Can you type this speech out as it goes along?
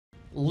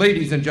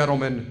Ladies and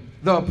gentlemen,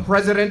 the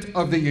President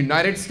of the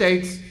United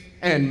States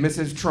and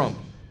Mrs. Trump.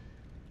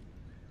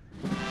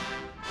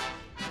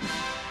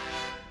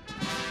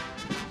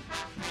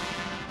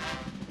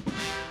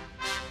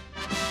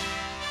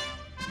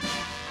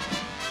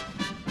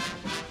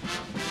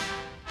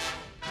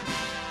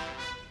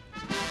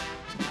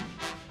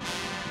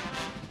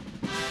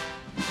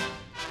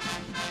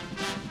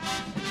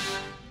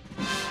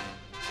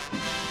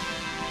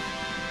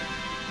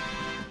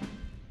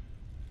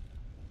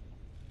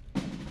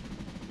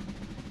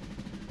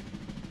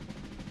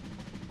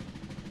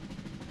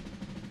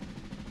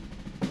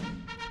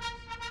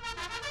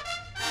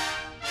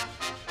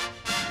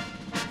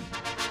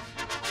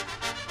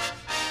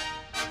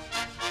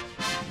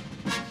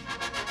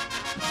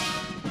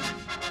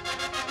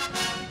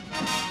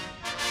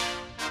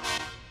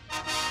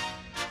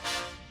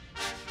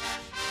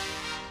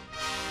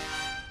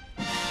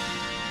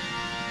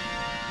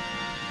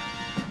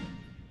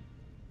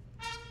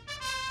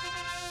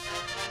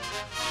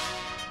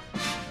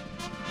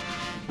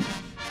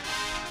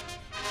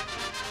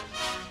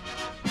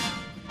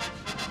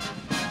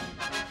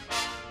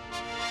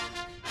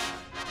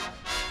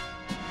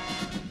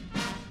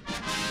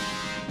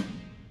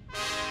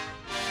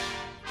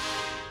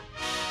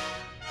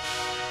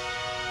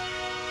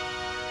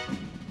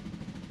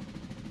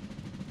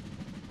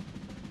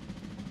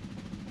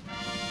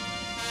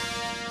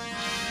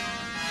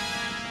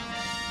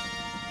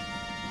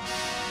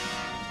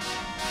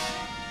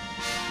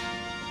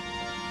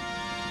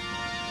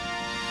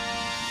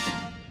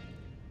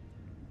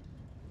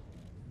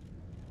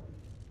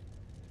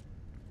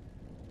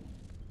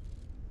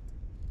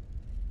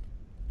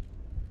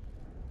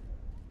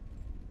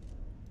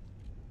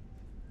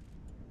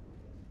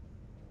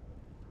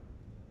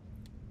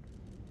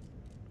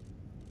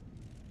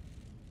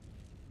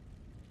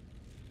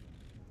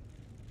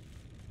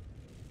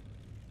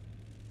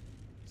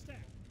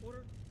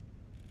 Order.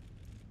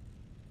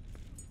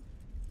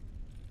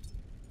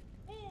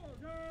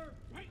 Order!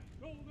 Right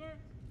shoulder!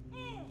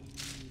 Oh!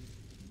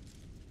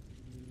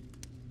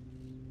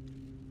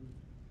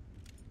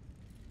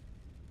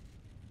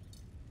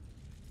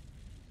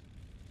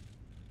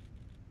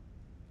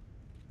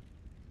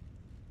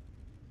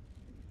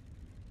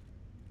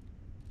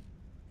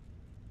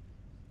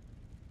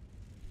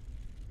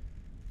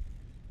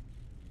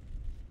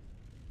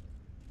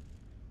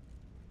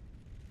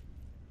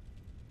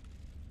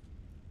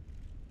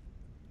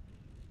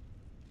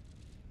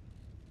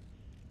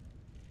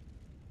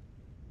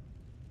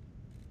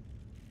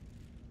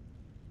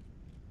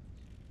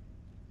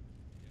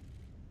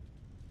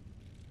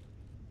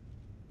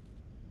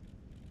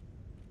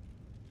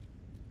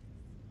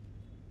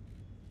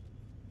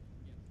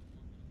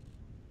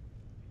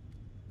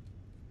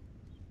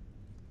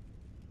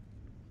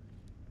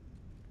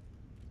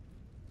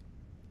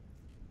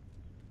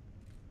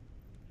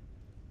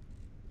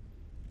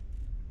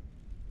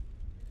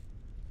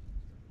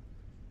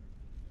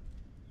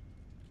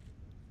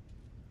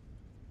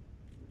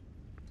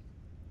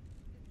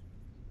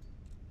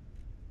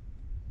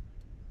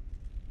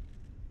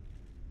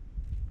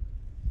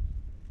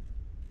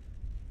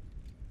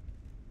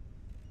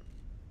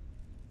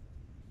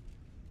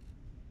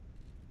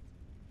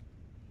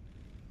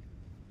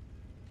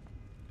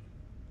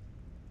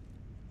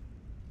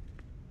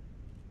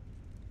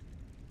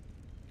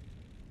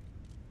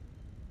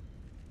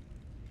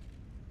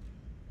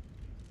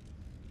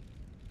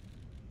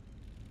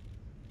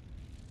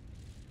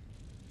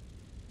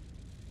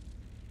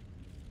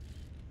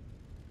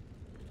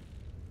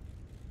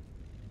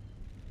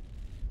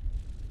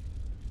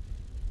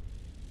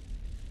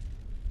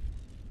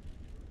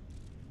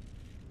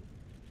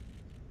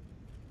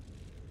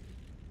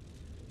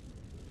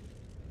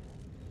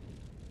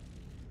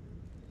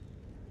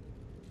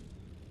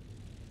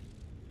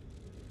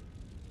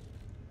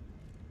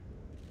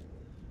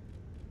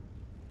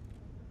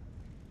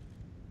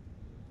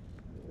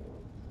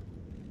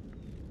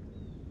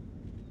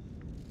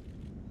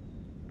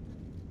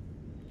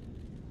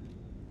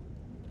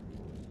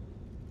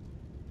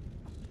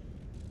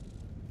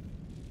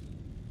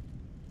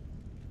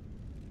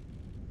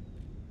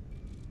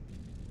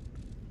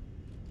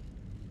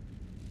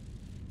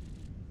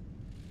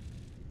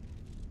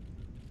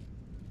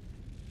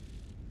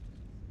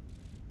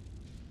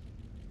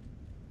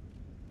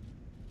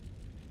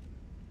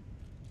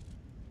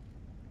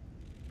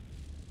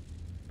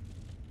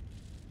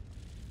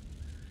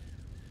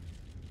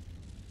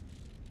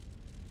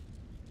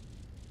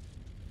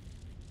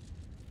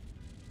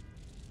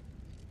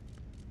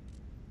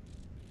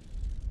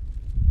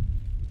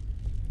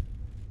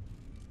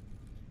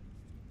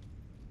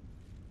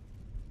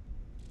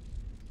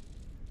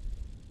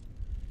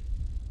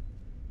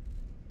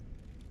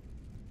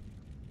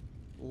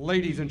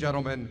 Ladies and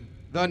gentlemen,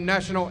 the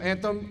National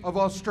Anthem of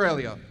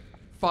Australia,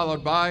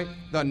 followed by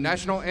the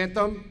National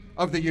Anthem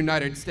of the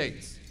United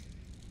States.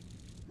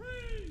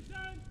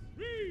 Present!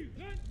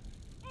 Present!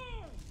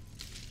 Arms!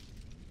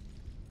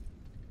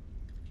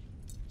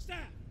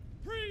 Staff!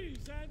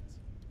 Present!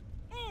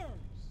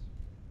 Arms!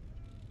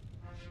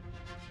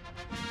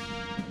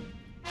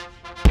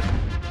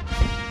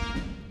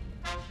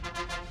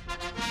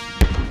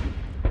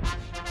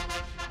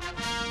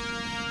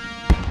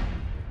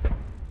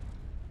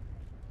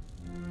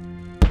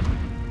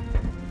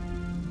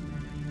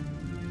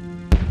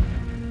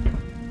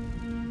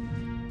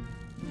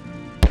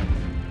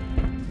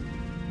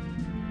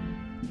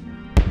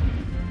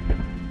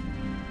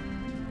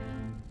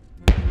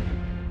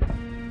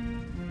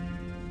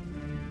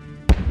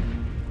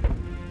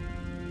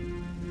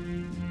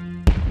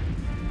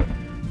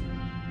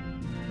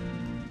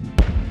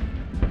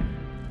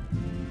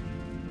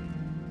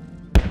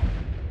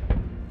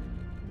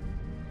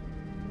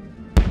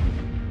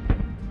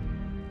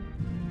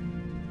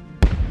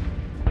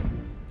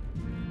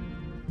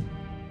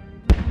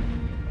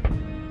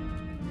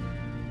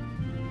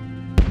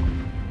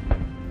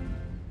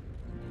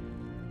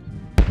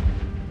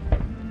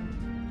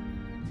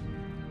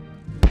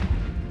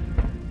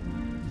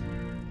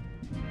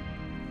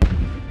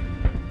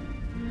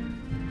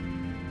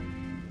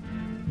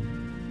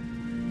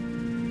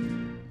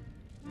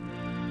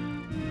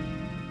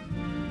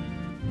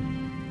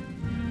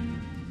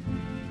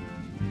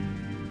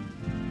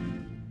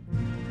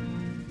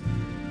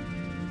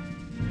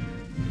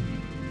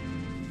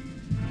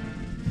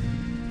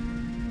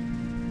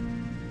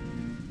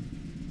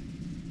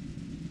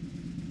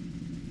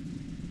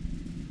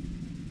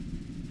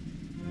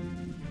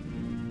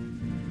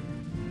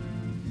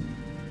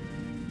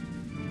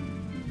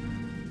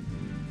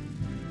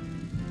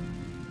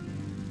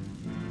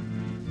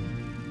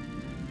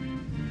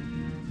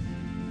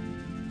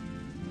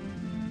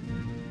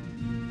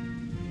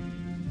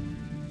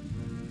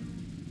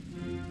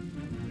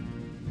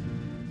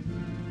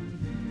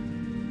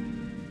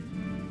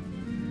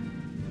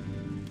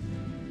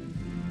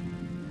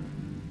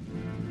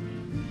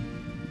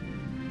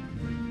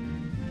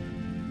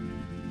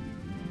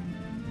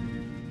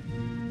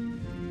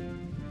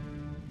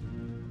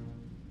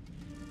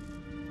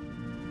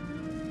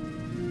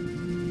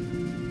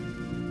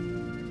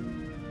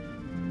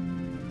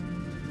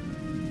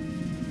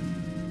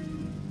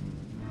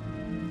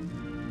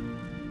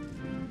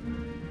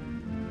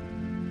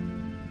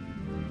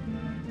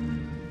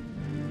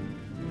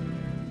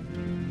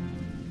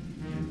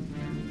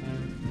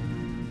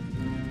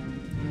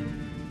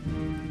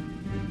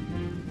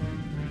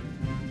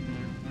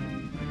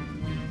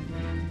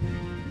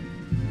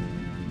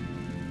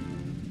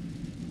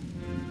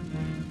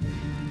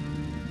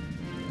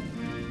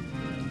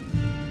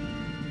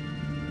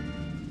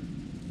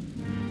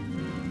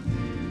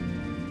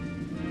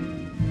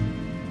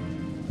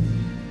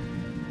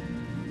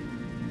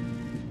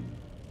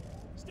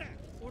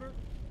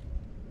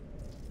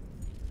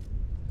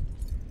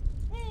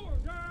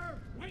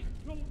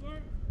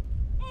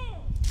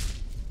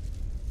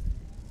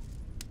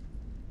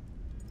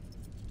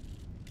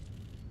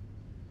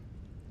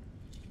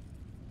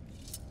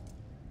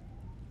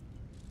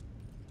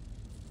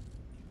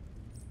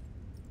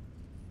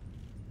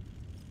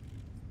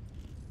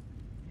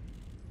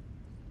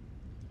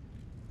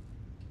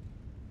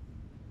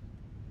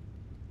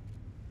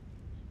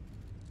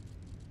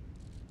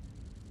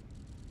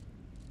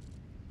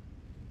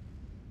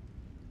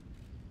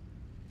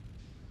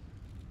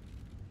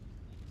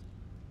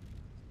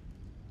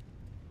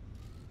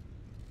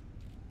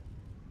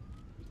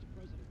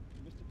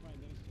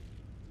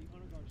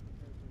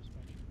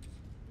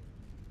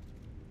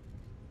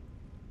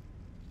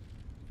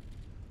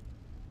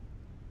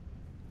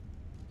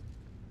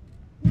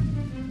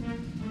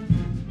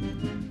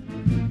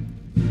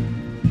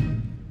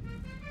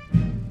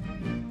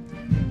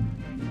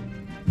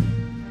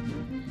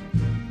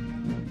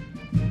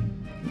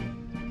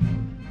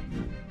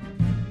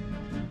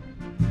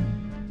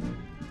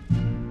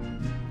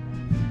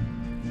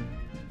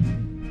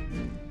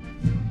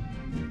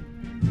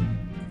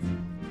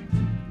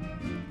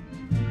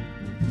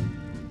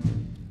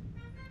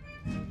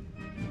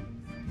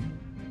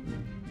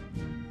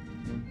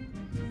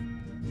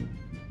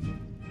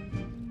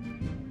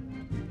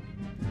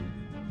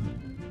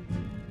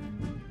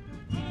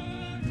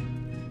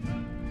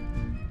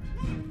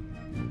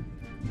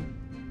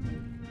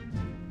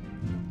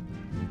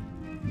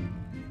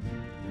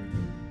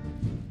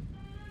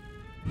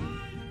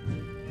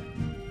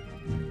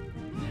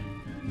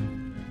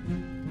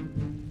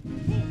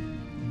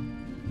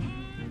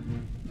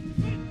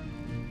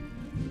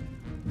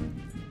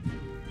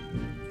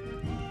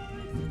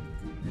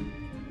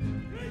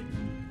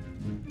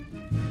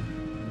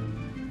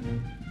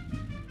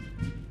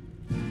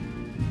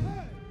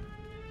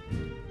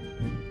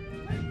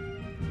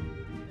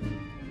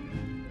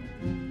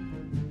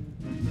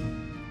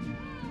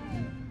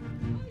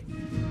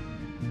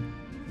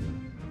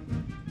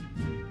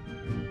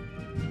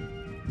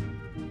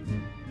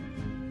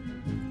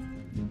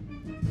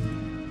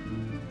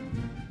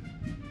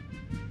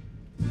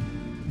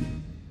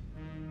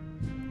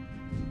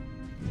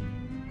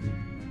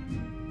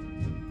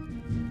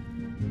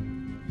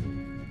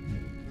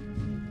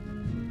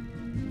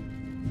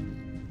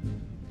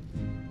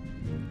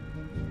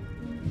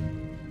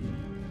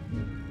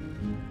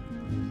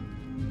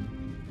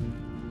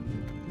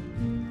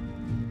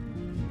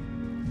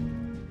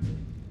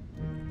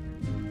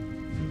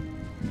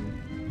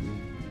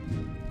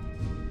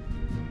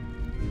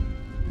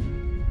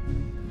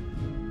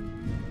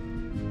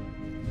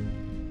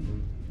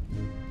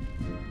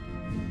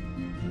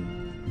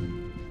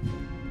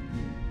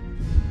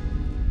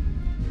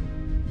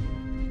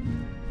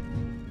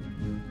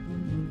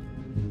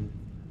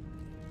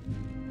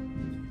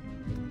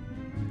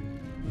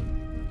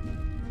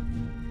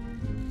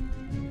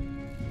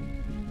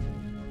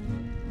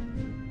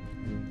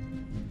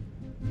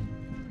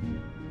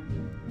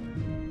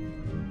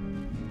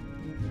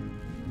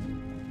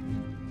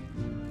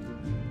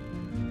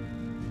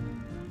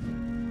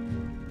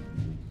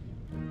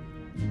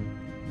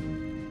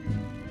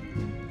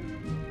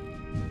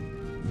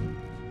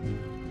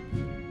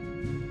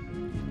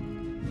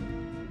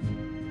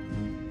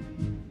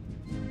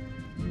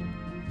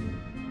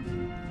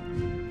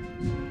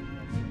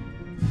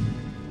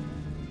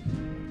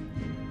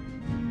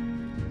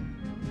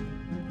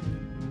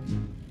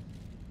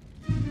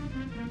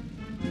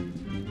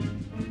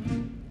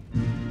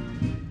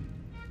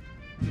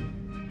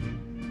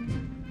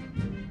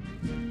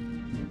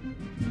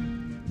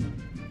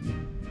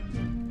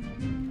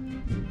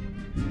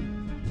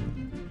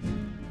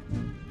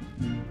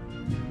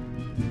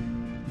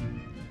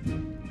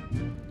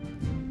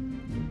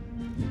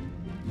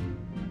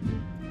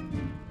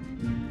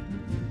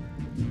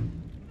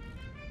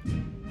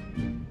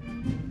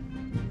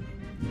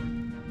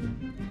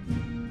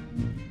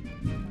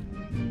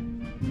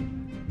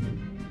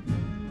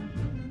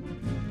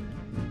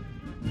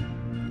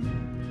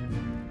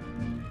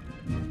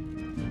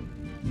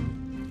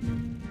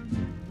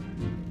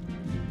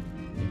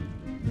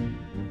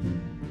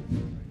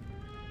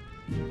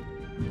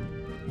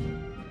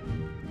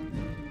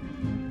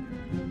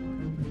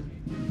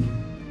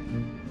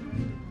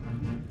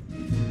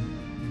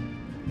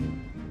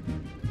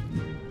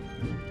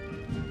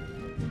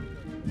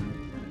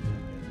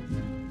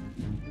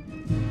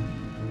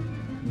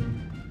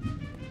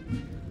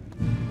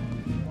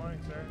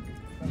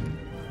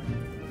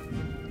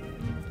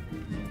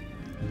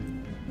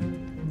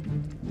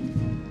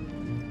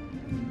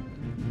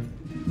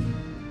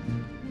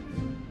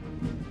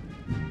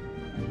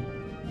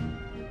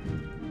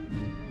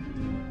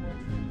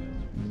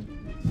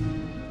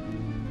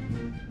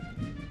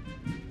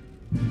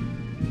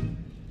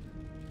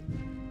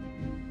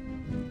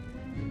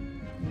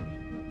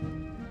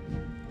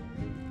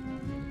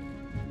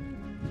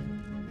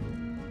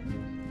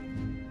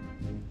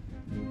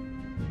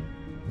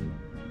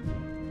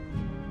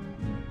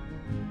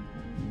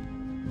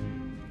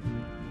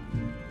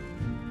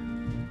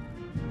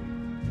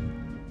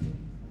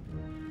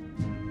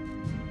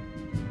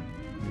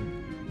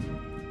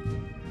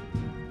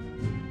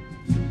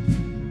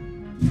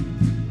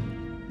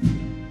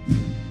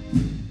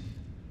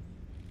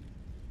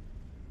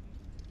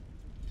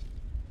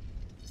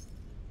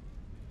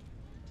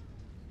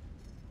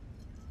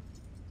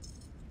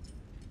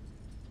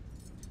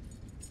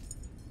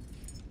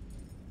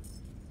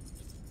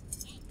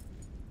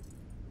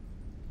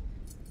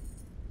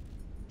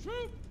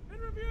 Troop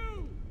in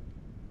review!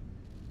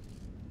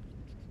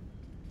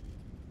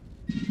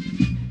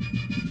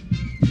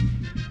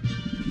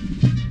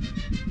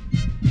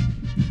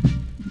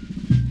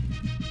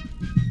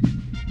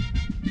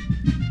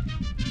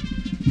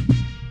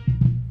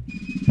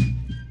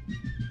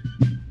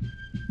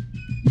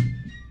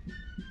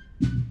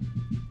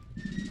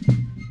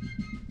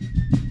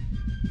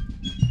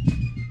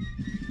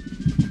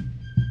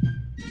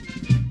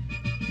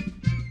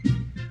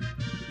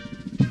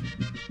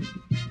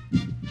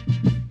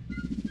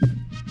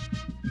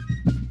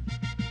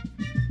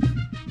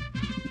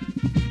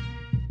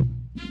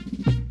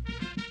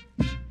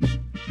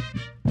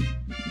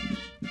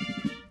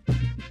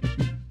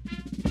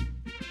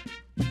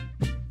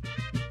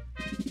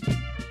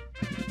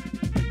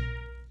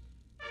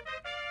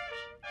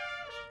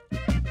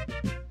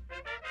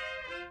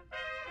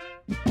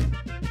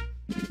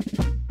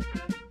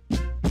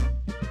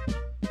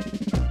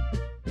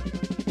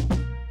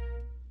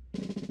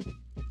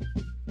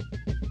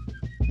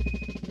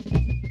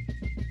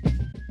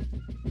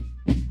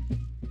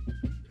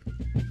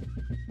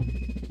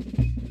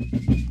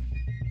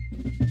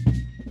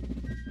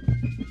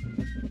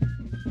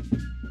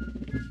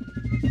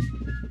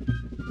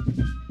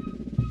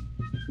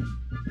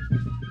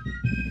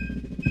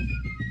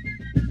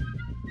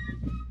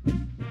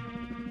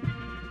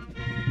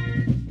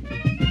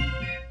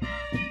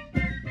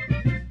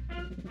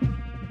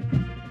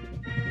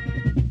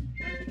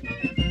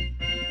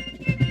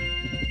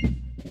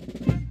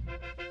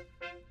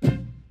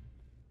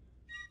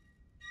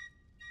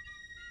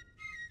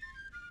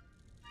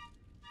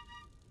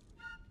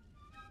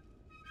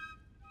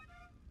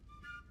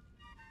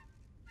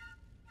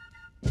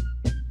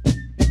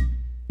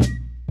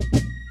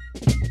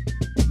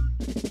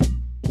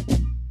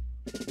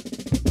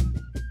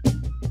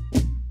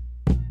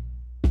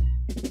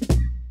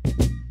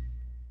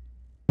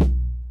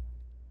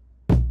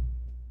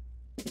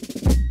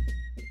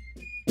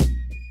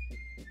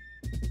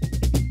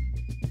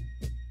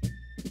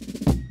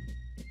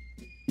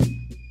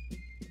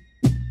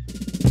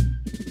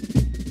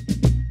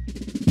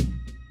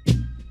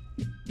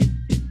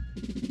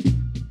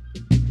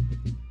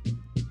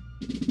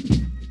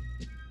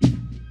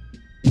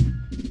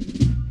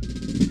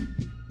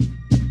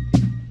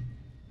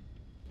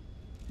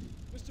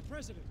 Mr.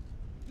 President,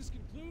 this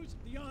concludes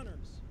the honors.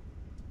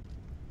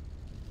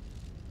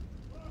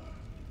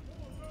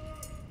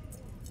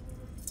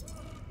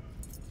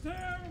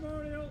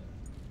 Ceremonial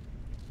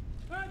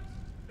at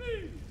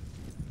ease.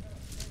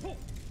 Hold,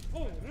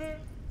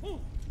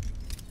 hold.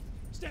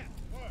 Staff,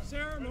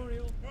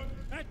 ceremonial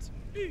at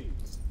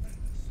ease.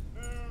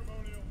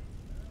 Ceremonial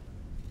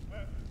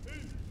at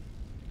ease.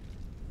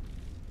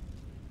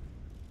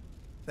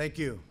 Thank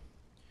you.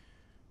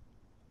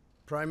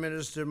 Prime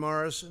Minister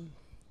Morrison,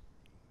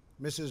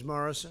 Mrs.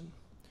 Morrison,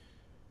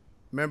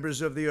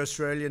 members of the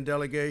Australian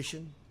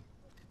delegation,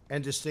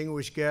 and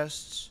distinguished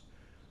guests,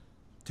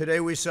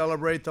 today we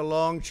celebrate the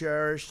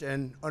long-cherished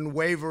and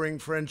unwavering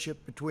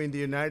friendship between the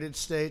United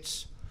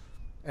States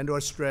and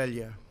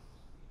Australia.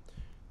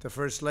 The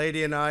First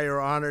Lady and I are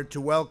honored to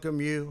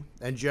welcome you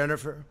and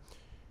Jennifer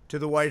to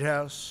the White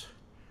House,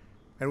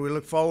 and we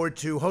look forward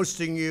to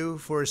hosting you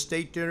for a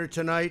state dinner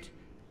tonight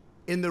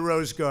in the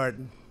Rose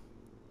Garden.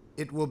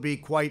 It will be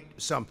quite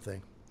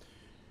something.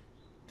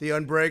 The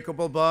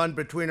unbreakable bond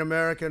between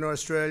America and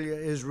Australia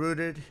is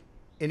rooted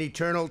in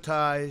eternal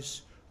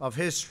ties of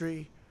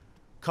history,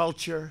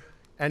 culture,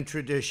 and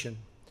tradition.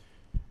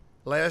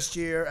 Last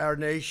year, our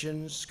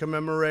nations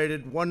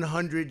commemorated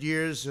 100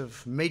 years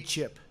of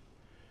mateship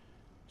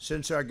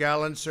since our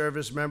gallant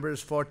service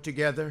members fought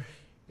together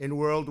in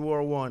World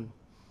War I.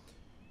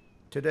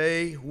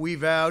 Today, we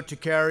vow to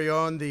carry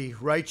on the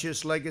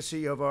righteous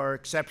legacy of our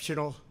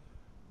exceptional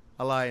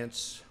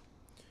alliance.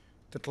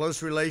 The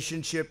close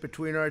relationship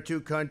between our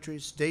two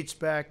countries dates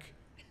back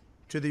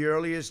to the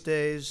earliest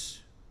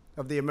days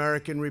of the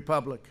American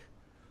Republic.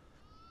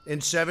 In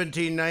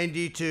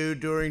 1792,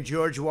 during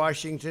George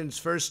Washington's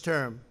first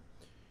term,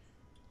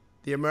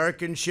 the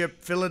American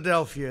ship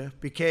Philadelphia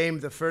became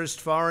the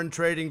first foreign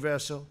trading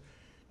vessel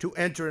to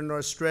enter an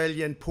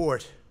Australian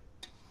port.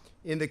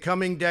 In the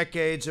coming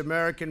decades,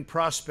 American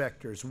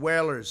prospectors,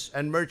 whalers,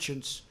 and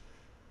merchants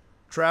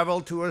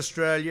traveled to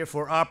Australia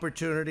for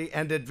opportunity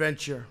and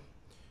adventure.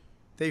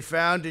 They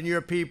found in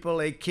your people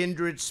a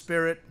kindred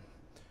spirit.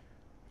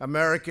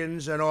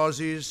 Americans and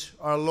Aussies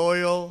are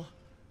loyal,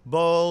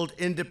 bold,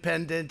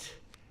 independent,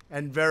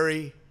 and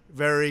very,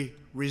 very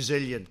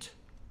resilient.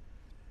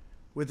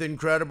 With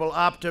incredible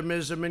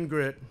optimism and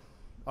grit,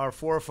 our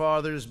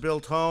forefathers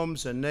built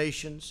homes and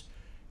nations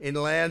in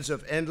lands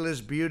of endless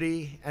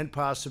beauty and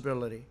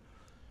possibility.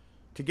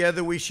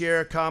 Together we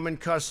share common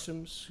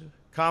customs,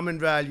 common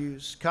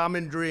values,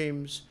 common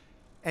dreams,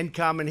 and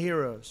common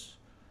heroes.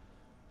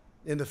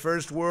 In the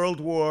First World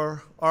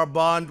War, our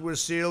bond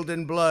was sealed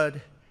in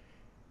blood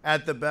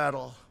at the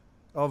Battle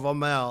of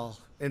Aumale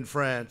in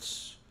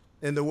France.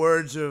 In the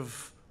words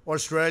of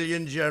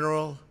Australian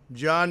General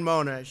John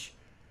Monash,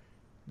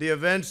 the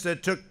events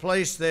that took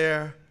place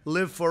there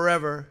live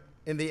forever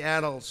in the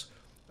annals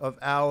of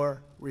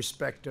our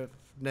respective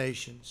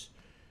nations.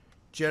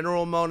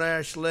 General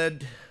Monash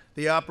led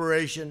the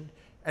operation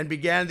and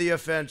began the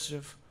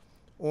offensive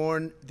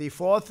on the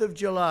 4th of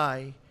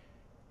July,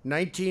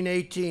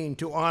 1918,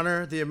 to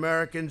honor the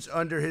Americans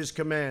under his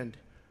command.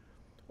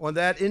 On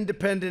that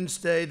Independence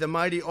Day, the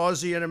mighty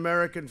Aussie and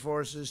American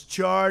forces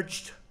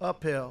charged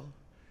uphill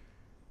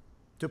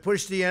to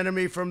push the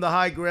enemy from the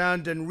high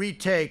ground and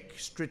retake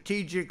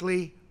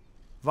strategically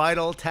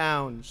vital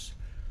towns.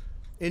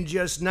 In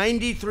just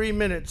 93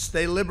 minutes,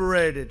 they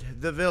liberated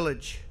the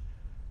village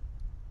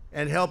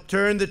and helped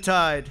turn the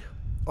tide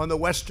on the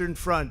Western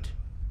Front.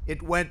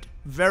 It went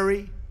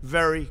very,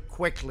 very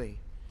quickly.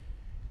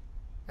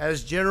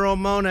 As General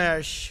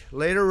Monash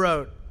later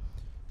wrote,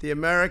 the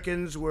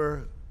Americans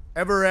were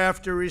ever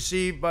after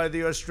received by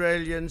the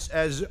Australians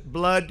as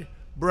blood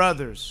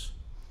brothers.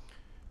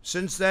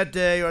 Since that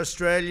day,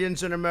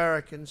 Australians and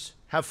Americans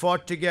have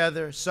fought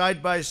together,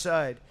 side by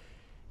side,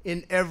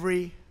 in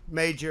every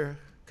major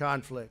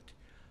conflict.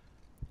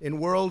 In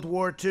World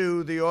War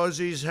II, the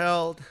Aussies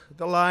held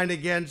the line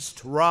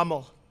against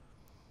Rommel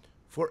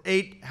for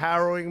 8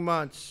 harrowing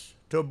months.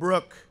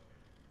 Tobruk,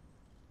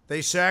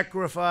 they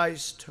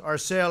sacrificed our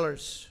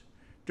sailors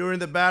during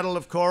the Battle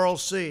of Coral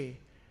Sea.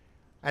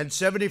 And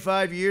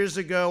 75 years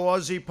ago,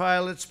 Aussie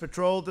pilots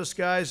patrolled the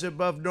skies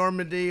above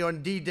Normandy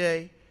on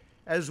D-Day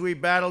as we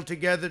battled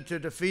together to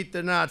defeat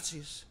the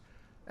Nazis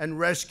and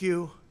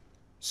rescue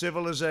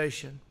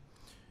civilization.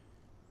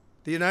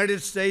 The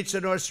United States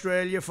and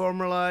Australia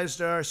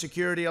formalized our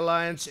security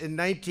alliance in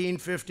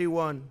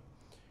 1951.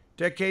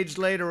 Decades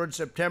later, on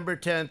September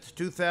 10th,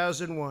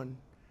 2001,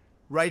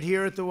 right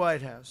here at the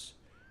White House,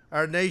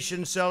 our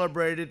nation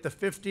celebrated the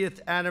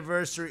 50th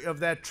anniversary of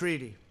that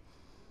treaty.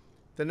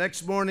 The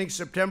next morning,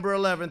 September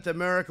 11th,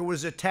 America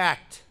was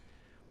attacked,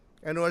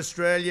 and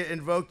Australia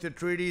invoked the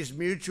treaty's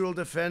mutual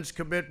defense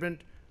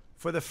commitment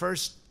for the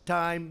first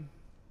time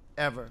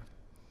ever.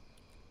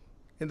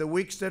 In the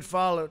weeks that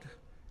followed,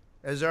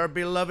 as our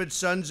beloved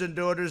sons and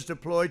daughters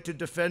deployed to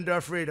defend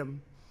our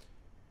freedom,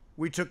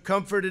 we took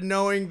comfort in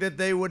knowing that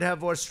they would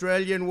have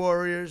Australian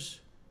warriors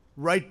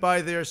right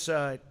by their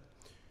side.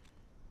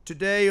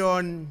 Today,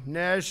 on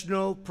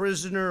National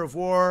Prisoner of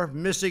War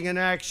Missing in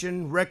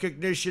Action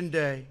Recognition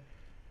Day,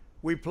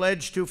 we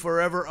pledge to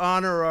forever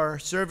honor our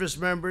service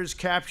members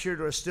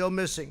captured or still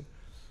missing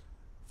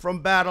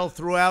from battle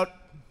throughout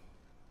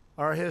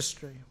our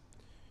history.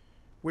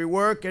 We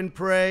work and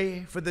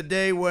pray for the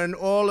day when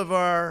all of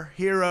our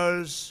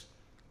heroes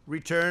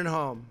return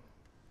home.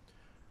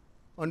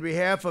 On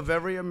behalf of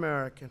every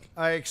American,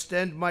 I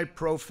extend my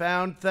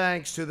profound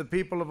thanks to the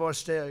people of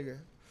Australia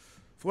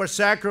for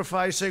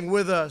sacrificing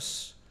with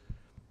us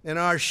in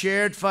our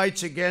shared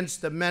fights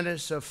against the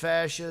menace of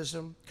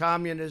fascism,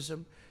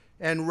 communism,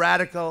 and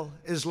radical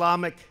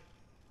Islamic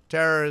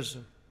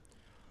terrorism.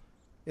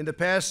 In the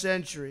past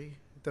century,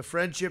 the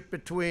friendship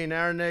between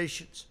our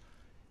nations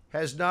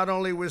has not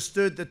only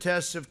withstood the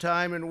tests of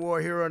time and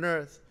war here on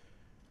Earth,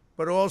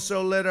 but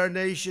also led our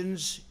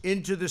nations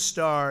into the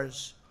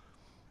stars.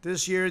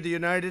 This year, the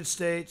United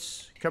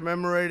States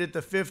commemorated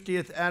the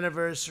 50th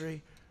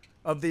anniversary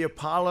of the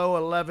Apollo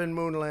 11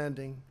 moon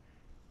landing.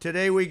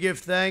 Today, we give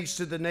thanks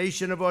to the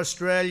nation of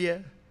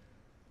Australia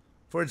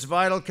for its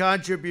vital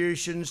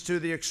contributions to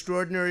the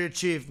extraordinary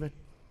achievement.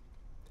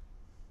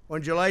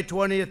 On July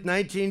 20th,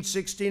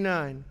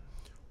 1969,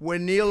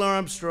 when Neil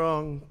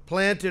Armstrong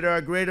planted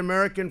our great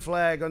American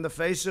flag on the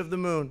face of the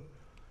moon,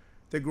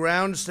 the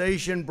ground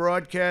station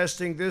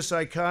broadcasting this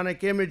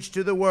iconic image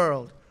to the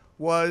world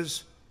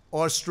was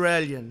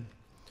Australian.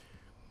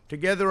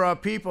 Together, our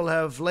people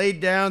have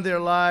laid down their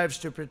lives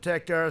to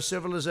protect our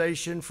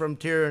civilization from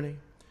tyranny.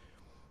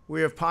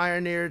 We have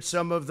pioneered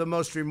some of the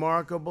most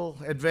remarkable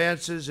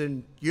advances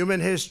in human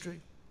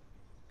history,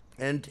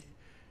 and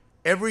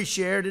every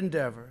shared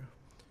endeavor,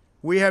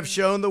 we have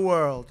shown the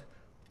world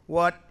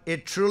what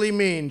it truly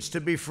means to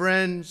be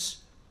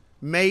friends,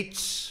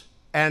 mates,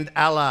 and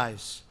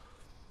allies.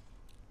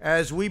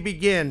 As we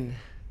begin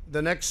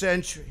the next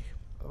century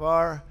of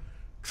our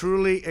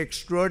truly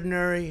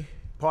extraordinary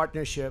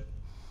partnership,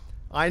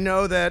 I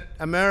know that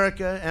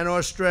America and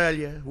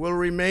Australia will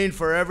remain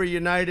forever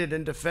united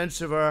in defense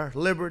of our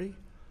liberty,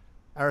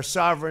 our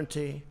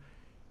sovereignty,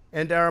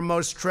 and our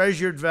most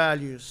treasured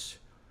values.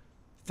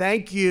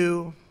 Thank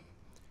you.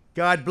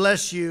 God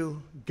bless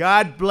you.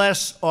 God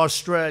bless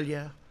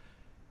Australia.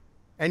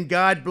 And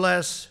God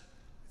bless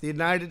the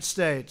United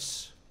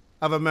States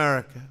of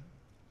America.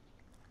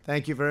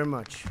 Thank you very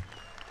much.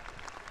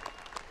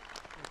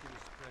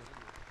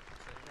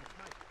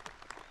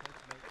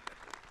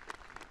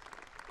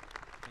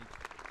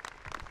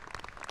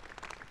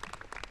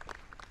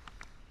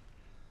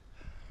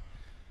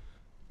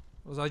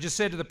 As I just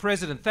said to the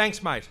President,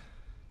 thanks, mate.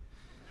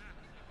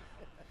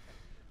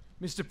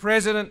 Mr.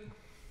 President,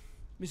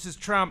 Mrs.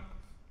 Trump,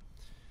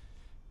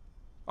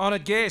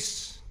 honoured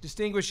guests,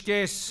 distinguished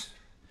guests,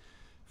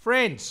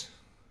 friends,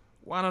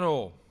 one and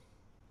all,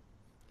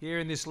 here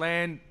in this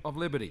land of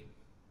liberty.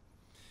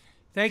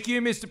 Thank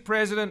you, Mr.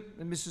 President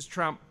and Mrs.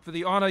 Trump, for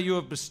the honour you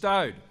have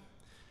bestowed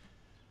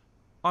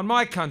on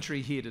my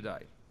country here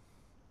today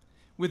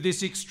with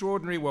this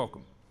extraordinary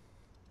welcome.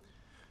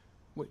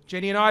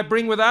 Jenny and I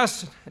bring with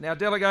us and our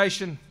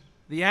delegation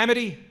the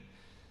amity,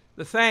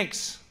 the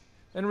thanks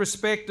and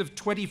respect of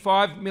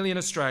 25 million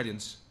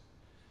Australians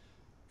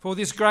for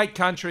this great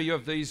country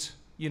of these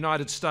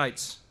United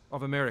States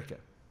of America.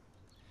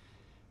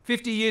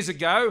 50 years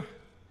ago,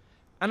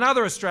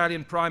 another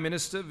Australian Prime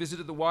Minister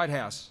visited the White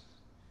House,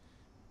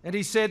 and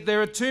he said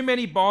there are too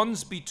many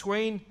bonds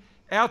between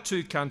our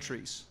two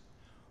countries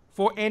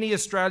for any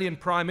Australian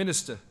Prime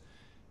Minister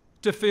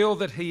to feel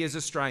that he is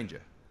a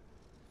stranger.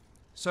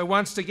 So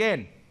once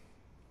again,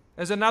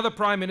 as another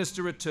Prime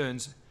Minister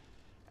returns,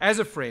 as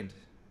a friend,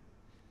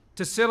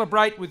 to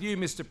celebrate with you,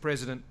 Mr.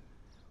 President,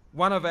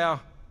 one of our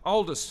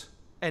oldest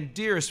and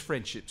dearest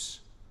friendships,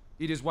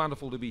 it is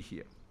wonderful to be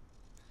here.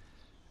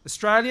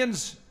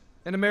 Australians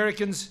and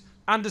Americans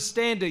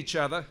understand each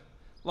other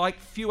like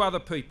few other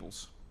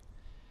peoples.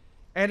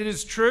 And it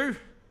is true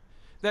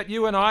that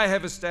you and I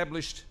have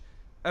established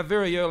a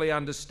very early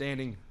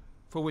understanding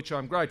for which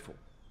I'm grateful.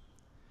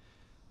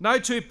 No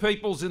two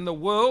peoples in the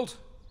world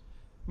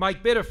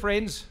make better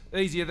friends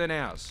easier than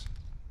ours.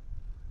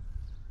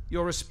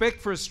 Your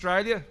respect for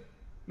Australia,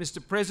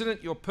 Mr.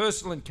 President, your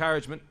personal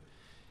encouragement,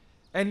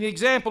 and the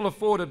example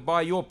afforded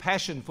by your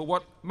passion for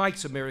what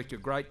makes America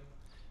great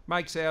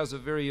makes ours a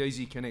very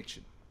easy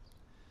connection.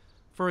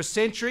 For a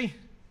century,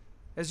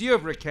 as you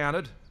have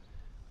recounted,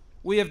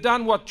 we have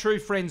done what true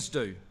friends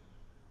do,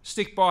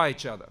 stick by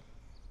each other.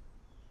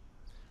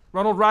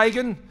 Ronald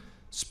Reagan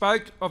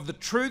spoke of the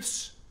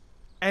truths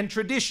and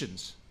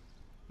traditions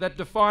that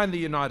define the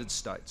United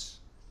States.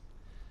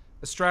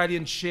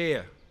 Australians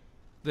share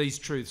these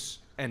truths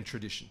and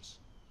traditions.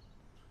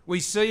 We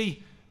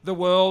see the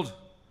world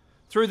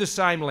through the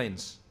same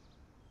lens.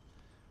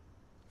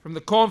 From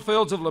the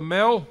cornfields of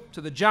Lamel to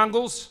the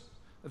jungles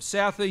of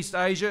Southeast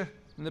Asia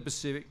and the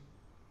Pacific,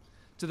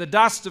 to the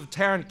dust of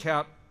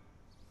Tarankout,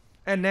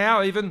 and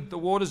now even the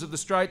waters of the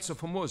Straits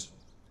of Hormuz,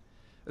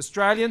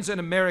 Australians and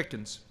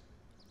Americans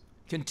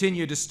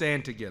continue to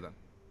stand together.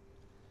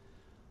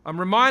 I'm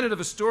reminded of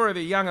a story of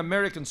a young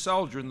American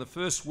soldier in the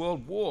First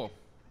World War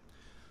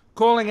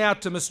calling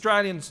out to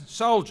Australian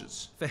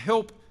soldiers for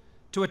help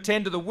to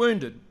attend to the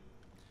wounded.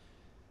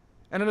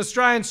 And an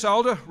Australian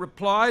soldier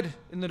replied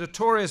in the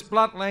notorious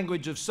blunt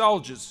language of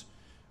soldiers,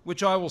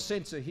 which I will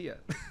censor here.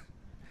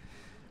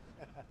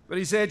 But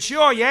he said,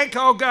 "Sure, Yank,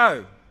 I'll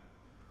go.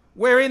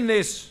 We're in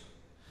this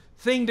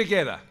thing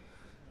together."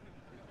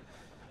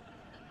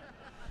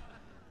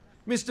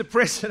 Mr.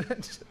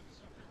 President,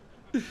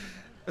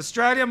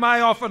 Australia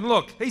may often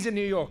look, he's a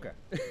New Yorker.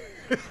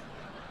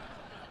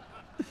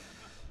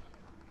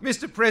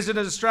 Mr.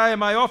 President, Australia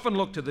may often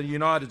look to the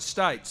United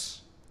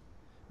States,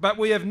 but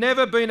we have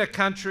never been a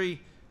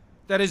country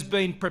that has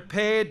been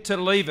prepared to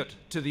leave it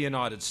to the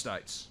United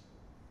States.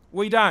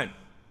 We don't.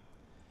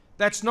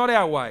 That's not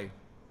our way.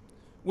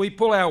 We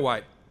pull our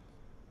weight.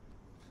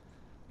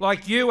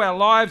 Like you, our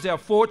lives, our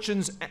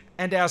fortunes,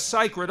 and our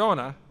sacred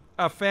honour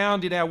are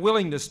found in our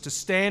willingness to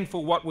stand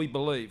for what we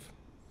believe.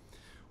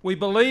 We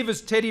believe,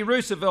 as Teddy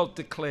Roosevelt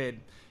declared,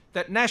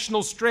 that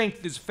national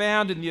strength is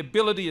found in the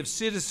ability of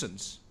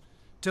citizens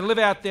to live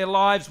out their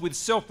lives with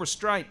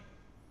self-restraint,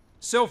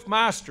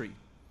 self-mastery,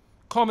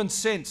 common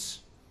sense,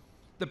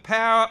 the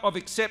power of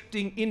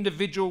accepting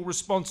individual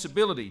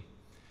responsibility,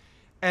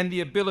 and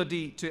the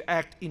ability to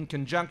act in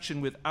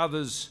conjunction with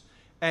others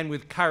and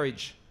with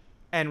courage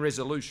and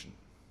resolution.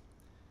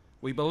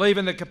 We believe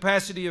in the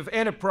capacity of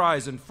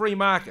enterprise and free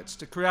markets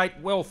to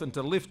create wealth and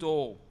to lift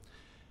all,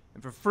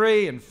 and for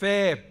free and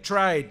fair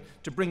trade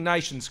to bring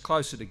nations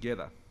closer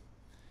together.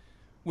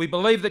 We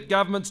believe that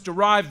governments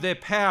derive their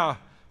power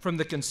from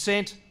the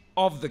consent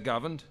of the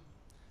governed,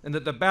 and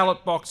that the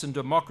ballot box and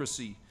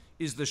democracy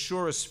is the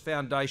surest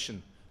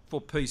foundation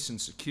for peace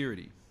and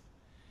security.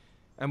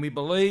 And we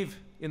believe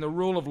in the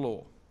rule of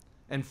law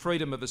and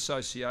freedom of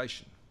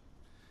association.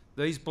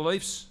 These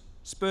beliefs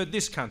spurred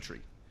this country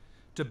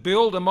to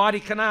build a mighty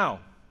canal,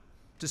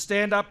 to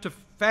stand up to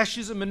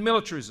fascism and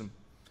militarism,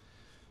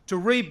 to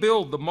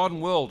rebuild the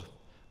modern world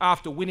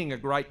after winning a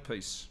great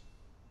peace.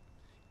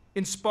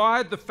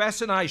 Inspired the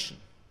fascination,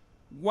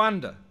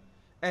 wonder,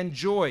 and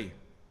joy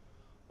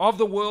of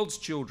the world's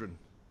children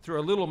through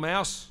a little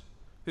mouse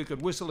who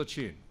could whistle a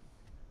tune,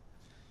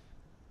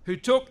 who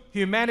took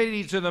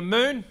humanity to the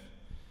moon,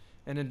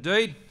 and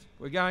indeed,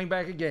 we're going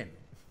back again,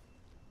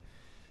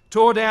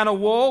 tore down a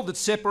wall that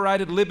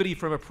separated liberty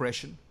from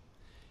oppression,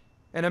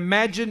 and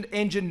imagined,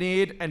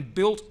 engineered, and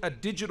built a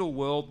digital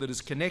world that has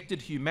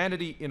connected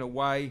humanity in a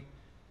way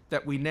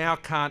that we now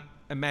can't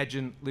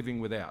imagine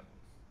living without.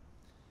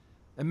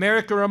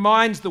 America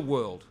reminds the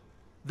world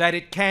that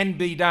it can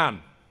be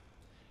done.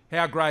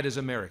 How great is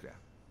America?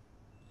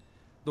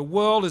 The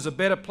world is a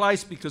better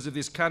place because of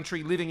this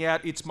country living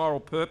out its moral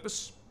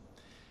purpose.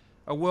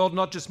 A world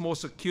not just more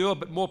secure,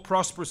 but more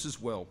prosperous as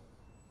well.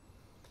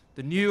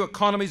 The new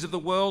economies of the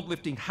world,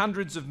 lifting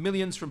hundreds of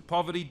millions from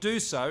poverty, do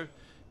so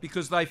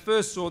because they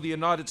first saw the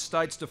United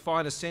States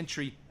define a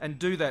century and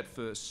do that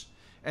first,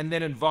 and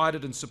then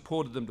invited and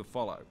supported them to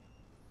follow.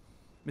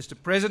 Mr.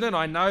 President,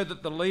 I know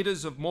that the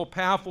leaders of more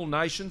powerful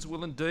nations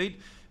will indeed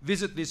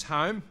visit this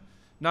home,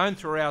 known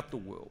throughout the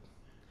world,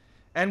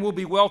 and will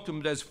be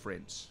welcomed as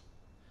friends.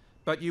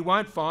 But you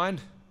won't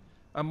find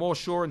a more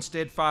sure and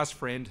steadfast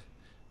friend,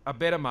 a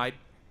better mate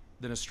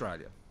than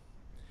Australia.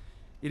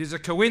 It is a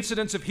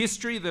coincidence of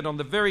history that on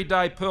the very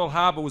day Pearl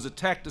Harbor was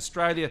attacked,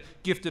 Australia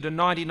gifted a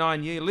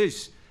 99-year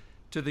lease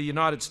to the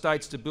United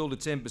States to build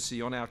its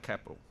embassy on our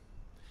capital.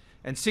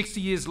 And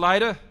 60 years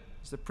later,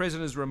 as the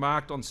President has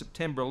remarked, on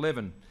September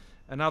 11,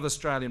 another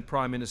Australian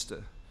Prime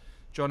Minister,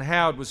 John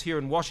Howard, was here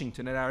in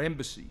Washington at our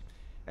embassy,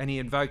 and he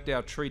invoked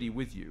our treaty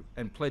with you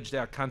and pledged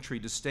our country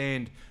to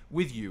stand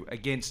with you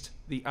against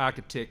the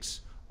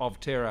architects of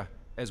terror,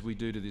 as we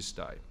do to this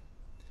day.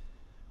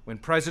 When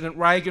President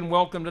Reagan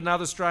welcomed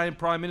another Australian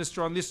Prime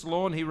Minister on this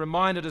lawn, he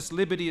reminded us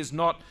liberty is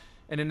not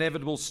an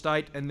inevitable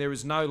state and there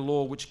is no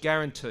law which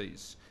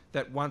guarantees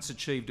that once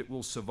achieved it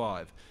will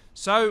survive.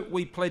 So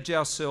we pledge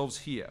ourselves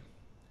here,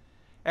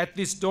 at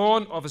this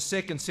dawn of a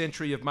second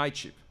century of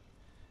mateship,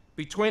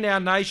 between our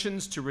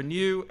nations, to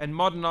renew and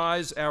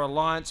modernise our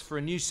alliance for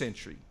a new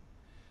century,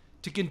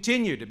 to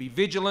continue to be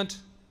vigilant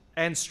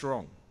and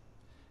strong,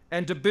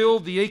 and to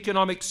build the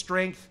economic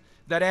strength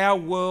that our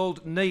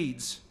world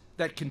needs,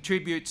 that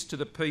contributes to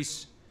the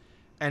peace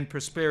and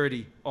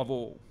prosperity of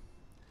all.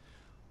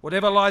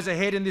 Whatever lies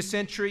ahead in this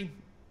century,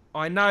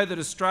 I know that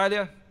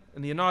Australia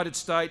and the United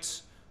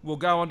States will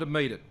go on to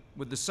meet it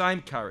with the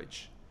same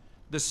courage,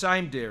 the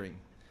same daring,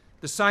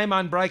 the same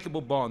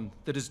unbreakable bond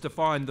that has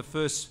defined the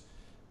first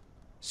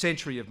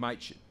century of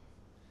mateship.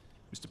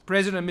 Mr.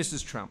 President and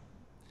Mrs. Trump,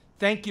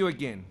 thank you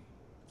again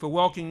for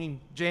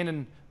welcoming Jen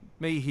and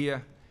me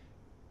here,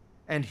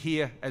 and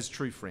here as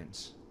true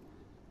friends.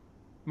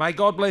 May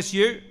God bless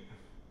you.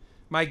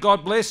 May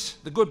God bless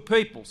the good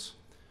peoples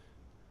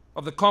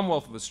of the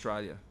Commonwealth of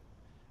Australia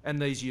and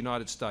these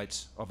United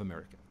States of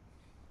America.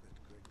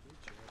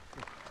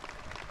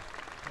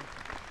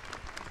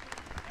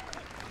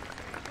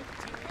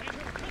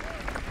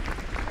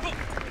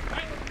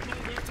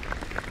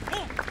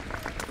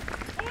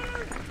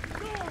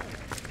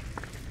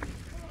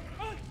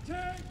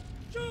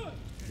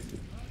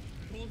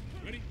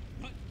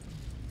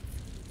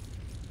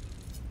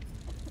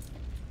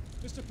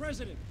 Mr.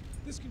 President,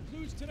 this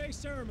concludes today's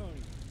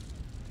ceremony.